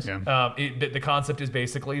aware. Yes. Yeah. The concept is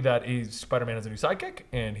basically that Spider-Man has a new sidekick,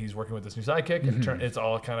 and he's working with this new sidekick, and it's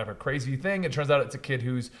all kind of a crazy thing. It turns out it's a kid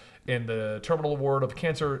who's in the terminal ward of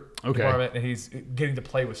cancer department, and he's getting to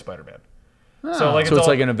play with Spider-Man. So like So it's all,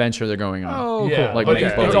 like an adventure they're going on. Oh, yeah, cool. Like but when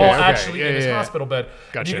it's, he's it's okay, all okay. actually in his Yeah. hospital bed.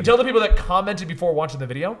 Gotcha. You can tell the people that commented before watching the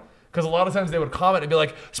video, because a lot of times they would comment and be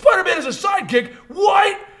like, "Spider-Man is a sidekick,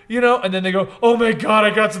 what?" You know, and then they go, "Oh my god,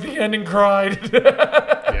 I got to the end and cried."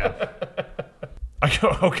 Yeah. I go,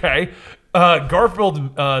 okay.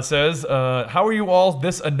 Garfield says, how are you all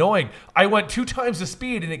this annoying? I went 2 times the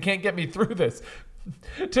speed and it can't get me through this.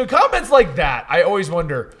 To comments like that, I always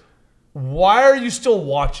wonder, why are you still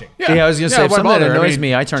watching? Yeah, I was gonna say if why something bother? I annoys mean,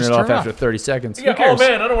 me, I turn just it off turn it after 30 seconds. Yeah, oh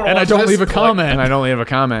man, I don't want to watch And I don't this. leave a Like, comment. And I don't leave a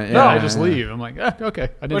comment. No, Yeah, I just yeah. leave. I'm like, okay,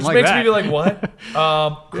 I didn't Which like makes that. me be like,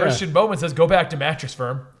 what? Christian Bowman says, go back to Mattress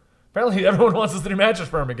Firm. Apparently everyone wants us to do Mattress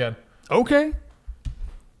Firm again. Okay.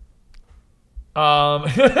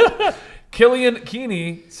 Killian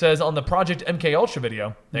Keeney says on the Project MK Ultra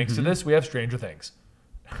video, thanks to this, we have Stranger Things.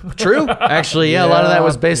 True. Actually, yeah, a lot of that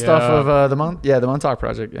was based off yeah. of the Montauk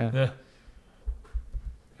Project. Yeah. Yeah.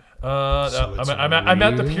 So it's I'm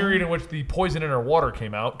at the real? period in which the Poison in Our Water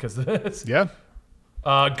came out because this. Yeah.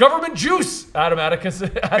 Government juice, Adam Atticus.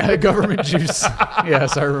 Government juice.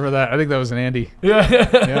 Yes, I remember that. I think that was an Andy. Yeah.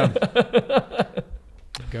 Yeah.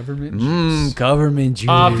 Government juice. Government juice.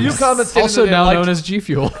 A few comments stated Also that they now liked- known as G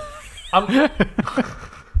Fuel. I'm going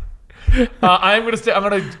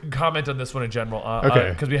to comment on this one in general. Okay.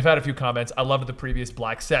 Because we have had a few comments. I loved the previous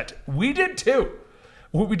black set. We did too.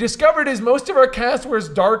 What we discovered is most of our cast wears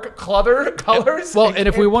dark colors. Well, and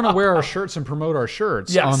if we want to wear our shirts and promote our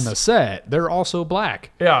shirts Yes. on the set, they're also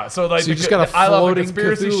black. Yeah, so like So you just got a I love a floating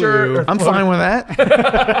conspiracy Cthulhu. shirt. or I'm fine with that.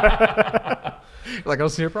 Like, I don't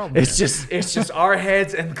see a problem. It's just our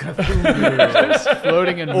heads and Cthulhu.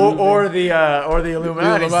 floating and or the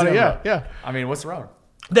Illuminati. Illuminati, yeah, yeah. I mean, what's wrong?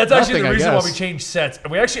 That's actually Nothing, the I reason why guess. we changed sets.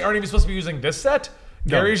 We actually aren't even supposed to be using this set.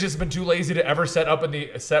 Gary's just been too lazy to ever set up in the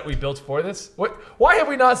set we built for this. What? Why have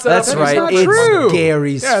we not set That's up? right. not It's true.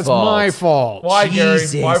 Gary's Yeah, it's fault. my fault. Why, Gary?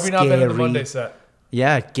 Jesus, Why have we not been in the Gary. Monday set?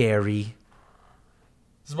 Yeah, Gary.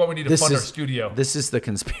 This is why we need to This fund our is studio. This is the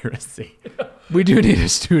conspiracy. We do need a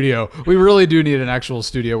studio. We really do need an actual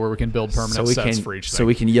studio where we can build permanent so we sets can for each thing. so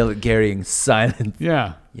we can yell at Gary in silence.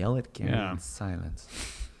 yeah. Yell at Gary Yeah. in silence.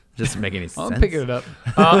 Doesn't make any sense. I'm picking it up.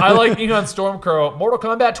 I like Egon Stormcrow. Mortal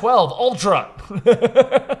Kombat 12 Ultra.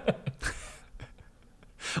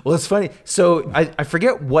 Well, it's funny. So I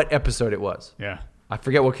forget what episode it was. Yeah. I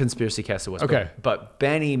forget what conspiracy cast it was. Okay. But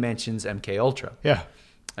Benny mentions MK Ultra. Yeah.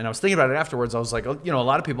 And I was thinking about it afterwards. I was like, you know, a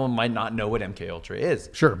lot of people might not know what MK Ultra is.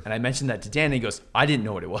 Sure. And I mentioned that to Dan, and he goes, I didn't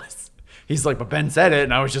know what it was. He's like, but Ben said it,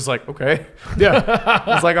 and I was just like, okay. Yeah.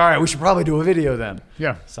 I was like, all right, we should probably do a video then.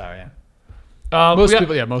 Yeah. Sorry. Yeah.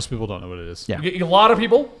 Most people don't know what it is. Yeah. We get a lot of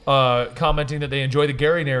people commenting that they enjoy the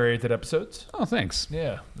Gary narrated episodes. Oh, thanks.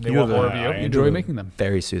 Yeah, they You want have more a- of I you. enjoy making them.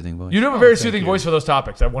 Very soothing voice. You do have a very thank soothing you. voice for those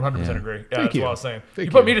topics. I 100% Yeah. agree. Yeah, Thank that's you. what I was saying. Thank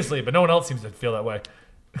You put you. me to sleep, but no one else seems to feel that way.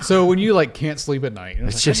 So when you like can't sleep at night,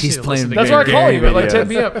 It's just he's playing the That's Gary why I call you at like videos. 10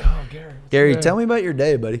 p.m. Oh, Gary. Gary, Yeah. tell me about your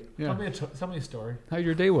day, buddy. Yeah. Tell me a story. How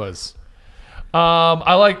your day was? We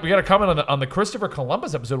got a comment on the Christopher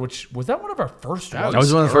Columbus episode, which was that one of our first ones? That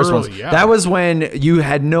was one of the first Early, ones. yeah. That was when you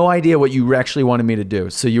had no idea what you actually wanted me to do.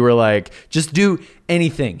 So you were like, just do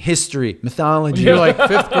anything, history, mythology. You're like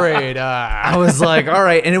 5th grade. I was like, all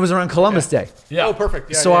right. And it was around Columbus Day. Yeah. Oh,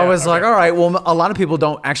 perfect. Yeah, So I was like, all right, well, a lot of people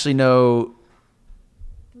don't actually know.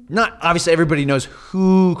 Not obviously everybody knows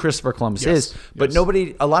who Christopher Columbus Yes, is, but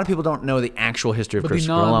yes. a lot of people don't know the actual history of But the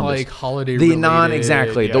Christopher Columbus. like holiday the related-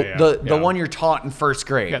 exactly yeah, the yeah. one you're taught in first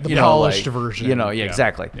grade. Yeah, the you know, polished like, version. You know, yeah, Yeah,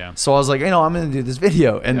 exactly. yeah. So I was like, you know, I'm going to do this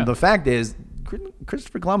video, and Yeah. the fact is,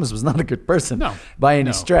 Christopher Columbus was not a good person, No. by any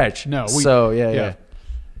No. stretch. No, so yeah. yeah.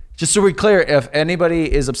 Just so we're clear, if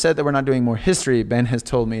anybody is upset that we're not doing more history, Ben has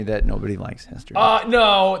told me that nobody likes history.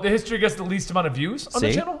 No, the history gets the least amount of views on the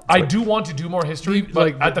See? channel. That's I what- do want to do more history, The- but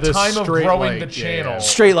like, at the the time of straight, growing like, the yeah, channel, yeah.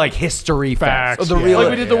 Straight like history facts. Facts, Oh, the yeah. real, like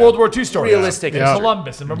we did the World War II story, Realistic and history.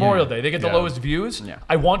 Columbus and Memorial Day, they get the Yeah. lowest views. Yeah.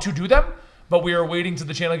 I want to do them, but we are waiting till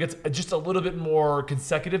the channel gets just a little bit more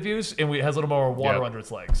consecutive views, and it has a little more water Yep. under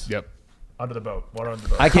its legs. Yep. Under the boat. Water under the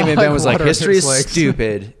boat. I came in, Ben was like, Water history is his legs.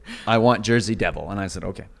 stupid. I want Jersey Devil. And I said,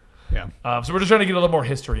 okay. Yeah. So we're just trying to get a little more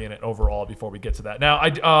history in it overall before we get to that. Now,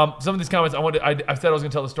 some of these comments, I said I was going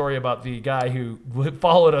to tell the story about the guy who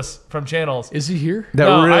followed us from channels. Is he here? That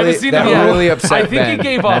No, I really, haven't seen that him yet. really upset I think Ben. he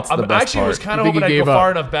gave up. That's the I best actually was part. kind of I think hoping he I'd go gave far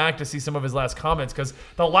up. enough back to see some of his last comments, because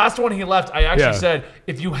the last one he left, I actually Yeah. said,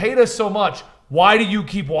 if you hate us so much, why do you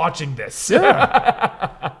keep watching this?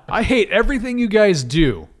 I hate everything you guys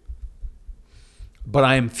do. But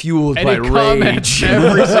I am fueled And by he comments rage.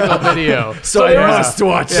 every single video. So I there was- must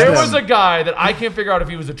watch There them. was a guy that I can't figure out if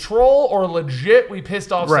he was a troll or legit we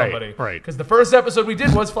pissed off Right, somebody. right. Because the first episode we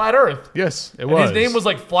did was Flat Earth. Yes, it And was. his name was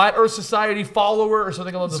like Flat Earth Society follower or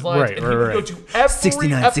something along those lines. Right, and right, he would right. go to every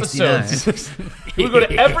 69, episode. 69. He would go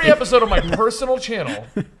to every episode on my personal channel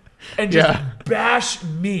and just Yeah. bash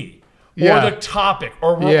me Yeah. or the topic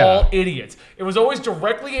or we're Yeah. all idiots. It was always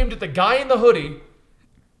directly aimed at the guy in the hoodie.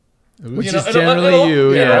 Which You know, is and a- generally and a- you.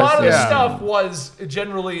 and Yeah. a lot of the Yeah. stuff was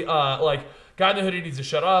generally like, guy in the hoodie needs to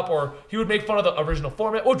shut up, or he would make fun of the original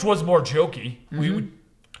format, which was more jokey. We would,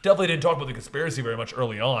 definitely didn't talk about the conspiracy very much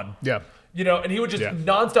early on. Yeah. You know, and he would just Yeah.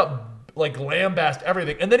 nonstop like lambast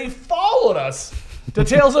everything. And then he followed us to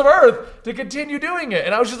Tales of Earth to continue doing it.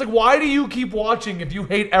 And I was just like, why do you keep watching if you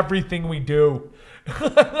hate everything we do?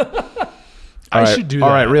 I should do that.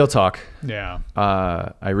 All right, real talk. Yeah.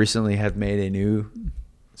 I recently have made a new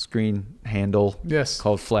screen handle Yes.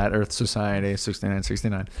 called Flat Earth Society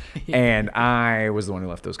 6969. And I was the one who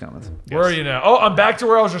left those comments. Where are you now? Oh, I'm back to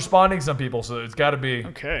where I was responding to some people, so it's got to be.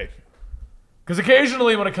 Okay. Because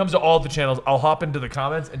occasionally when it comes to all the channels, I'll hop into the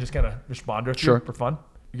comments and just kind of respond to a few Sure. for fun.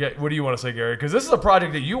 Yeah, what do you want to say, Gary? Because this is a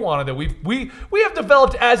project that you wanted that we have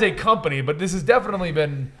developed as a company, but this has definitely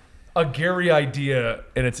been a Gary idea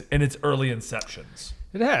in its early inceptions.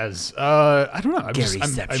 It has. I don't know.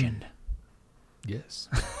 Garyception. Yes.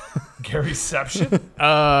 Garyception?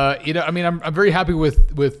 You know, I mean, I'm very happy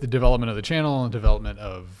with the development of the channel and development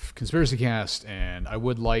of Conspiracy Cast, and I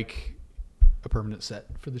would like a permanent set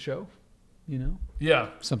for the show. You know, Yeah.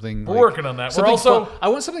 something. We're like- working on that. We're something also fun. I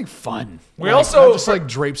want something fun. We Like, also- not just like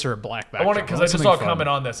drapes or a black I background. want to, because I just saw a something fun. comment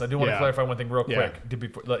on this. I do want to Yeah. clarify one thing real Yeah. quick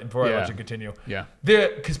before I Yeah. let you continue. Yeah.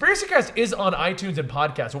 The Conspiracy Cast is on iTunes and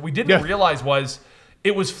podcasts. What we didn't Yeah. realize was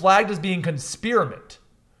it was flagged as being Conspirament,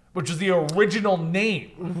 which was the original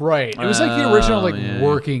name. Right. It was like the original like yeah.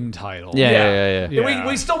 working title. Yeah. And Yeah.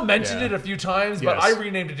 we still mentioned Yeah. it a few times, but Yes. I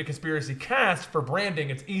renamed it to Conspiracy Cast for branding.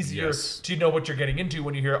 It's easier Yes. to know what you're getting into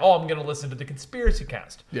when you hear, oh, I'm going to listen to the Conspiracy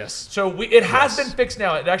Cast. Yes. So it has Yes. been fixed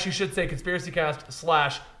now. It actually should say Conspiracy Cast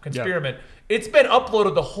 / Conspirament. It's been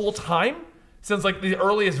uploaded the whole time since like the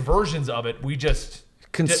earliest versions of it. We just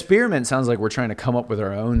Conspirament sounds like we're trying to come up with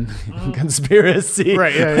our own conspiracy.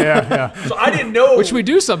 Right. Yeah. So I didn't know. Which we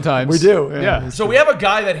do sometimes. We do, Yeah. So we have a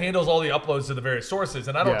guy that handles all the uploads to the various sources,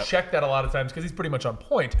 and I don't Yeah. check that a lot of times because he's pretty much on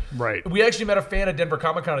point. Right. We actually met a fan at Denver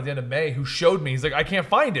Comic Con at the end of May who showed me. He's like, I can't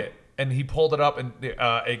find it, and he pulled it up, and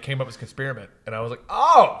it came up as Conspirament, and I was like,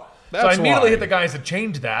 oh. So I That's immediately why. hit the guys to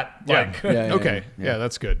change that. Like, Yeah. Okay. Yeah,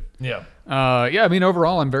 that's good. yeah. Yeah, I mean,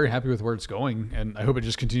 overall, I'm very happy with where it's going, and I hope it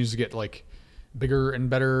just continues to get like bigger and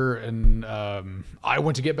better. And I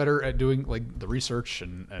want to get better at doing like the research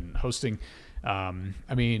and hosting. I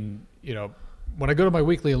mean, you know, when I go to my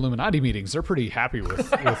weekly Illuminati meetings, they're pretty happy with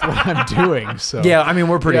what I'm doing. So Yeah, I mean,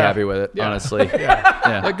 we're pretty Yeah. happy with it, Yeah. honestly.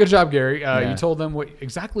 Yeah. like, good job, Gary. Yeah. You told them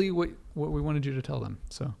exactly what we wanted you to tell them.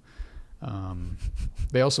 So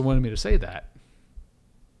they also wanted me to say that.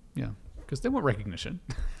 Yeah, because they want recognition.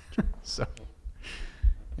 So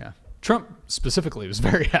yeah, Trump specifically was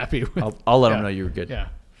very happy with. I'll let yeah. them know you were good. Yeah.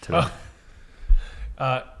 Today.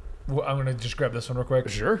 I'm going to just grab this one real quick.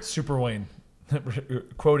 Sure. Super Wayne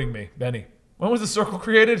quoting me, Benny. When was the circle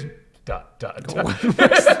created? ... When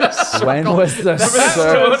was the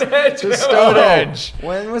Stonehenge. Stonehenge.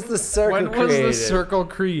 When was the circle When was the circle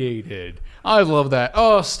created? I love that.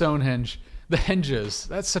 Oh, Stonehenge. The henges.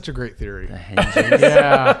 That's such a great theory.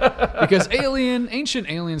 Yeah. Because ancient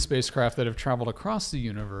alien spacecraft that have traveled across the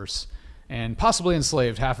universe and possibly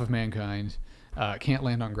enslaved half of mankind can't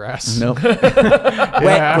land on grass. Nope. Yeah.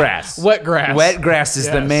 Wet grass. Wet grass. Wet grass is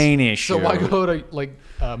the Yes. main issue. So why go to like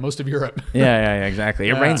most of Europe? Yeah, exactly.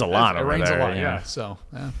 It rains a lot It over rains there. a lot, yeah. So,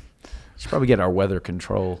 yeah. Should probably get our weather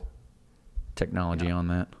control technology on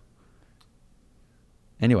that.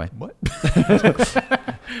 Anyway. What?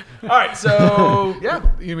 All right, so yeah.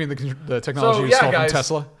 You mean the technology So you yeah, stole guys. from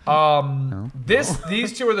Tesla?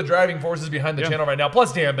 These two are the driving forces behind the channel right now.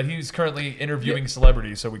 Plus Dan, but he's currently interviewing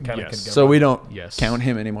celebrities, so we kind of Yes. can. So we don't Yes. count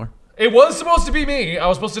him anymore. It was supposed to be me. I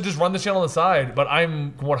was supposed to just run the channel on the side, but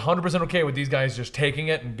I'm 100% okay with these guys just taking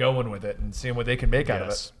it and going with it and seeing what they can make out of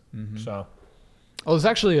Yes. it. So Oh, there's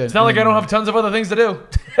actually it's not like I don't have tons of other things to do.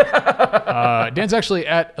 Dan's actually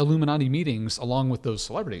at Illuminati meetings along with those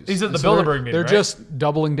celebrities. He's at the And so Bilderberg meeting, They're right? just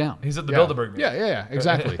doubling down. He's at the Yeah. Bilderberg meeting. Yeah,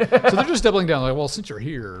 exactly. So they're just doubling down. Like, well, since you're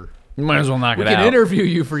here, You might as well knock we it can out. interview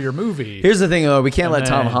you for your movie. Here's the thing, though. We can't And let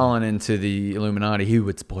Tom then- Holland into the Illuminati. He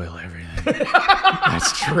would spoil everything.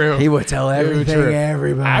 That's true. He would tell everything True. to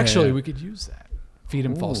everybody. Actually, we could use that. Feed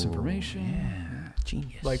him false information.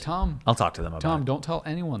 Genius. Like, Tom, I'll talk to them about Tom, it. don't tell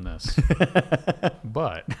anyone this.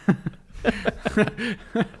 But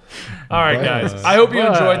All right, guys. I hope you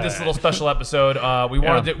enjoyed this little special episode. We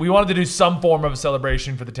Yeah. wanted to do some form of a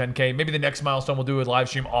celebration for the 10K. Maybe the next milestone we'll do a live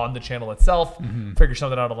stream on the channel itself. Figure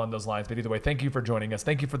something out along those lines. But either way, thank you for joining us.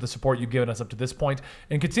 Thank you for the support you've given us up to this point,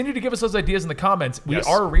 and continue to give us those ideas in the comments. We Yes.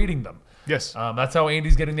 are reading them. yes, That's how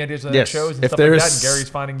Andy's getting the ideas for the next Yes. shows and If stuff like that. there's And Gary's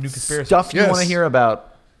finding new conspiracies. Stuff you Yes. want to hear about,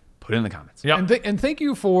 put it in the comments. Yeah. and thank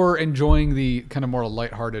you for enjoying the kind of more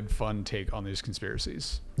lighthearted, fun take on these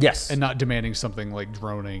conspiracies, Yes. and not demanding something like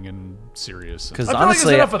droning and serious. Because I feel like honestly,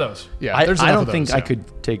 there's enough of those. yeah, I there's don't enough of think those, I yeah.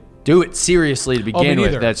 could do it seriously to begin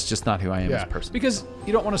neither. with. That's just not who I am as Yeah, a person. because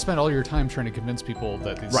you don't want to spend all your time trying to convince people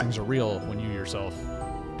that these Right. things are real when you yourself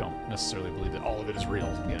don't necessarily believe that all of it is real.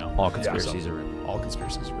 You know, All conspiracies are real. All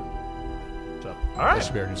conspiracies are real. So, All right. that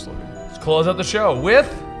should be our new slogan. Let's close out the show with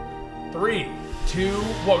 3, 2,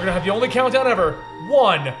 1. We're going to have the only countdown ever.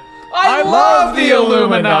 1. I love the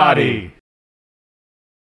Illuminati.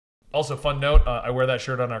 Also, fun note, I wear that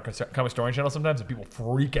shirt on our Comic Story channel sometimes, and people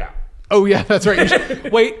freak out. Oh yeah, that's right. You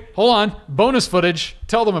should- wait, hold on. Bonus footage.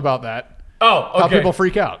 Tell them about that. Oh, okay. How people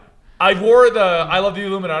freak out. I wore the I love the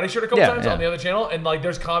Illuminati shirt a couple Yeah, times yeah. on the other channel, and like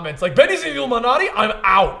there's comments like, Benny's in the Illuminati? I'm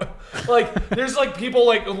out. Like there's like people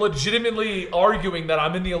like legitimately arguing that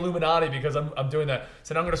I'm in the Illuminati because I'm doing that.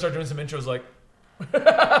 So now I'm gonna start doing some intros like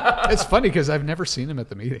It's funny because I've never seen him at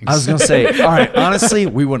the meetings. I was gonna say, all right. Honestly,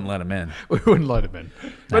 we wouldn't let him in. we wouldn't let him in.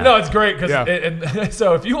 But no, it's great because Yeah. and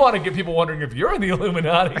so if you want to get people wondering if you're in the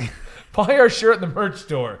Illuminati, buy our shirt in the merch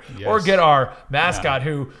store or Yes. get our mascot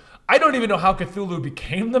who I don't even know how Cthulhu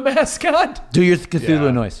became the mascot. Do your Cthulhu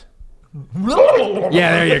Yeah. noise. Yeah,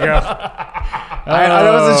 there you go.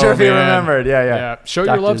 I wasn't sure if you man. remembered. Yeah. Yeah, show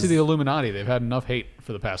your love to Doctors- the Illuminati. They've had enough hate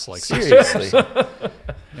for the past like 6 Seriously. All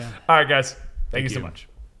right, guys. Thank you so you. much.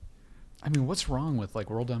 I mean, what's wrong with like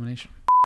world domination?